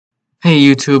Hey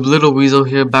YouTube, Little Weasel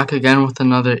here, back again with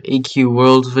another AQ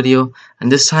Worlds video,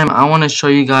 and this time I want to show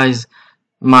you guys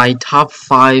my top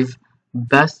 5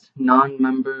 best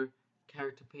non-member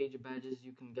character page badges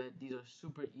you can get. These are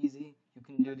super easy. You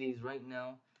can do these right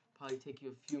now. Probably take you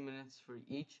a few minutes for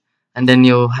each, and then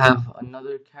you'll have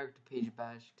another character page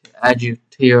badge to add you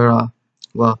to your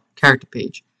character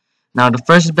page. Now the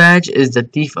first badge is the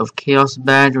Thief of Chaos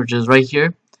badge, which is right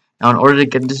here. Now in order to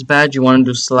get this badge, you want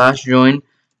to do /join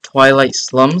Twilight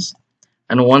Slums,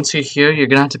 and once you're here, you're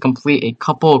gonna have to complete a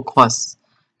couple of quests.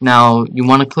 Now you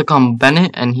want to click on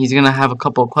Bennett, and he's gonna have a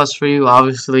couple of quests for you.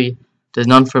 Obviously there's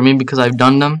none for me because I've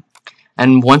done them,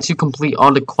 and once you complete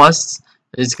all the quests,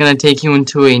 it's gonna take you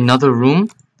into another room,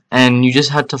 and you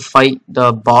just have to fight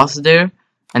the boss there,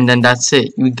 and then that's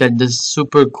it. You get this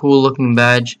super cool looking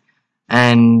badge,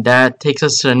 and that takes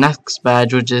us to the next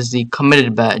badge, which is the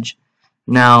Committed badge.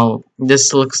 Now,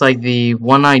 this looks like the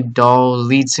one-eyed doll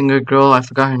lead singer girl. I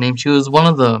forgot her name. She was one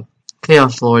of the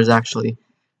Chaos Lords, actually.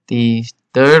 The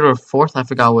third or fourth, I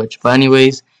forgot which. But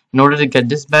anyways, in order to get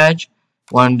this badge,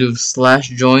 want to do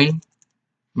 /join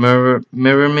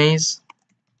mirror maze.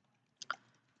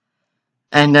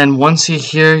 And then once you're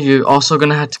here, you're also going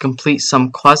to have to complete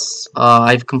some quests.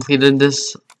 I've completed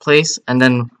this place. And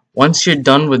then once you're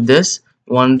done with this,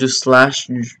 you want to do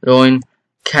 /join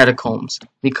catacombs.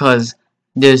 Because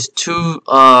there's two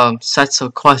sets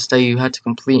of quests that you had to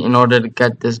complete in order to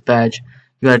get this badge.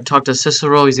 You had to talk to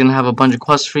Cicero. He's gonna have a bunch of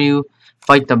quests for you.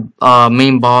 Fight the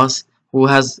main boss,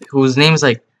 whose name is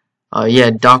like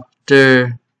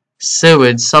Dr.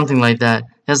 Seward, something like that.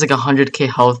 He has like 100k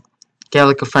health. Get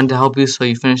like a friend to help you so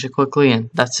you finish it quickly, and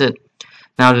that's it.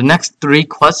 Now the next three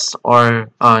quests or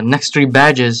next three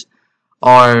badges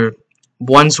are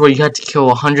ones where you had to kill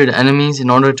 100 enemies in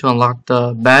order to unlock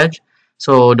the badge.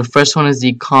 So the first one is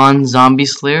the Con Zombie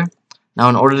Slayer. Now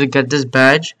in order to get this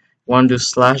badge, you want to do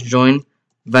 /join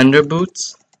vendor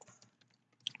boots.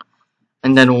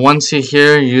 And then once you're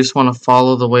here, you just want to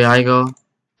follow the way I go.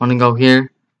 Want to go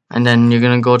here, and then you're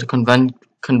gonna go to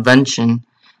convention.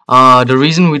 The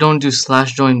reason we don't do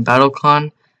 /join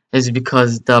BattleCon is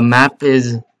because the map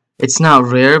it's not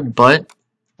rare, but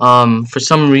for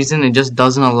some reason it just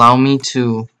doesn't allow me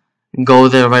to go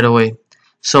there right away.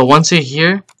 So once you're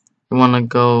here, you want to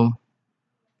go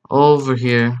over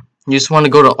here. You just want to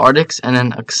go to Artix and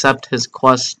then accept his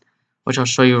quest, which I'll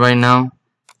show you right now.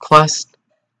 Quest,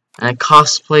 and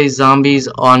cosplay zombies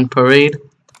on parade.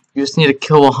 You just need to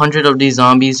kill 100 of these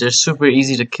zombies. They're super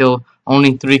easy to kill,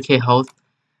 only 3k health.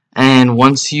 And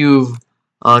once you've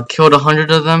killed 100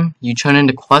 of them, you turn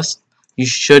into quest. You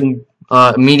should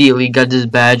immediately get this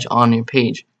badge on your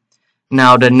page.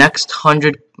 Now the next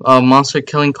 100 monster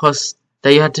killing quests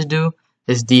that you have to do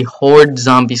is the Horde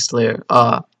Zombie Slayer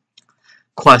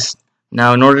quest.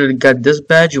 Now in order to get this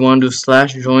badge, you want to do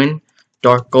 /join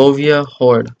Darkovia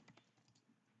Horde.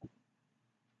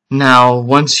 Now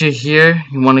once you're here,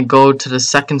 you want to go to the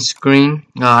second screen.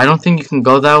 I don't think you can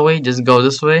go that way, just go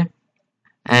this way.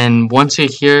 And once you're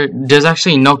here, there's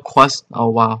actually no quest. Oh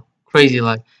wow, crazy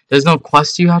like. There's no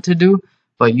quest you have to do,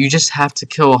 but you just have to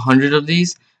kill 100 of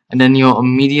these, and then you'll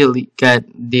immediately get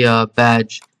the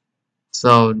badge.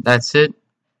 So that's it.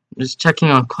 Just checking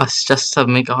on quests just to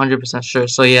make 100% sure.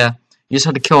 So yeah, you just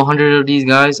have to kill 100 of these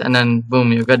guys, and then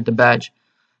boom, you get the badge.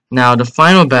 Now the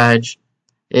final badge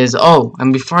is, oh,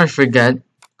 and before I forget,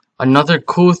 another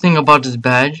cool thing about this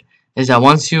badge is that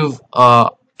once you've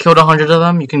killed 100 of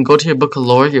them, you can go to your book of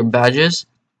lore, your badges,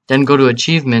 then go to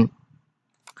achievement,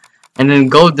 and then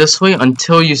go this way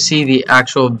until you see the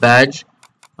actual badge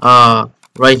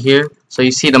right here. So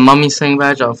you see the mummy slaying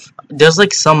badge. There's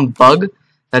like some bug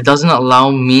that doesn't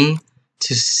allow me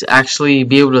to actually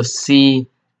be able to see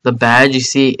the badge. You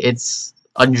see it's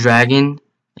a dragon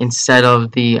instead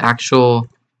of the actual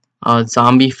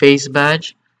zombie face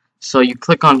badge. So you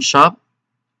click on shop,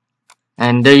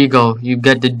 and there you go. You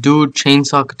get the dude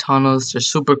chainsaw katanas. They're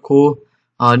super cool.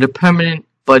 They're permanent,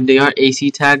 but they are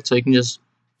AC tagged, so you can just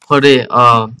put it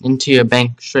into your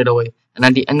bank straight away. And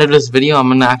at the end of this video, I'm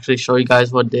gonna actually show you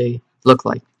guys what they look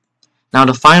like. Now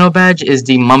the final badge is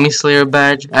the Mummy Slayer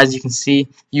badge. As you can see,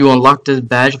 you unlock this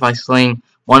badge by slaying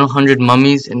 100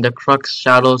 mummies in the Crux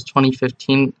Shadows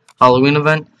 2015 Halloween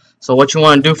event. So what you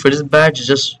want to do for this badge is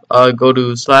just go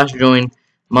to /join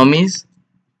mummies,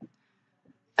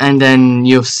 and then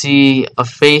you'll see a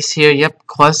face here. Yep,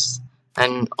 quest,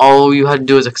 and all you have to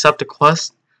do is accept the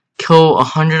quest, kill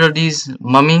 100 of these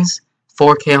mummies,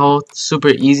 4k health, super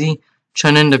easy.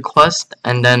 Turn in the quest,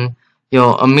 and then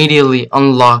you'll immediately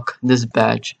unlock this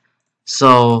badge.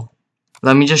 So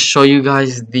let me just show you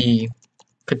guys the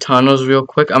katanas real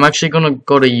quick. I'm actually gonna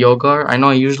go to Yogar. I know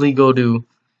I usually go to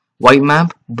white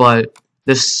map, but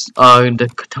this the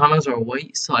katanas are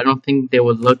white, so I don't think they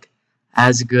would look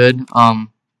as good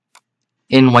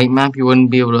in white map. You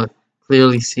wouldn't be able to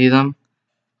clearly see them.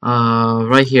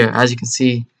 Right here, as you can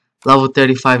see, level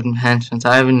 35 enhancements.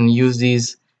 I haven't used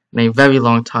these in a very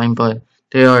long time, but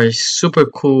they are a super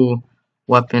cool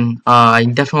weapon. I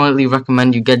definitely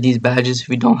recommend you get these badges if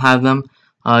you don't have them.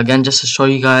 Again, just to show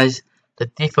you guys, the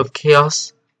Thief of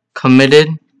Chaos, Committed,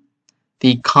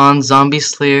 the Khan Zombie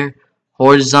Slayer,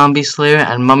 Horde Zombie Slayer,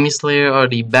 and Mummy Slayer are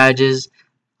the badges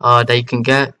that you can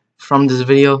get from this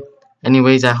video.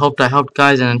 Anyways, I hope that helped,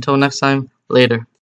 guys, and until next time, later.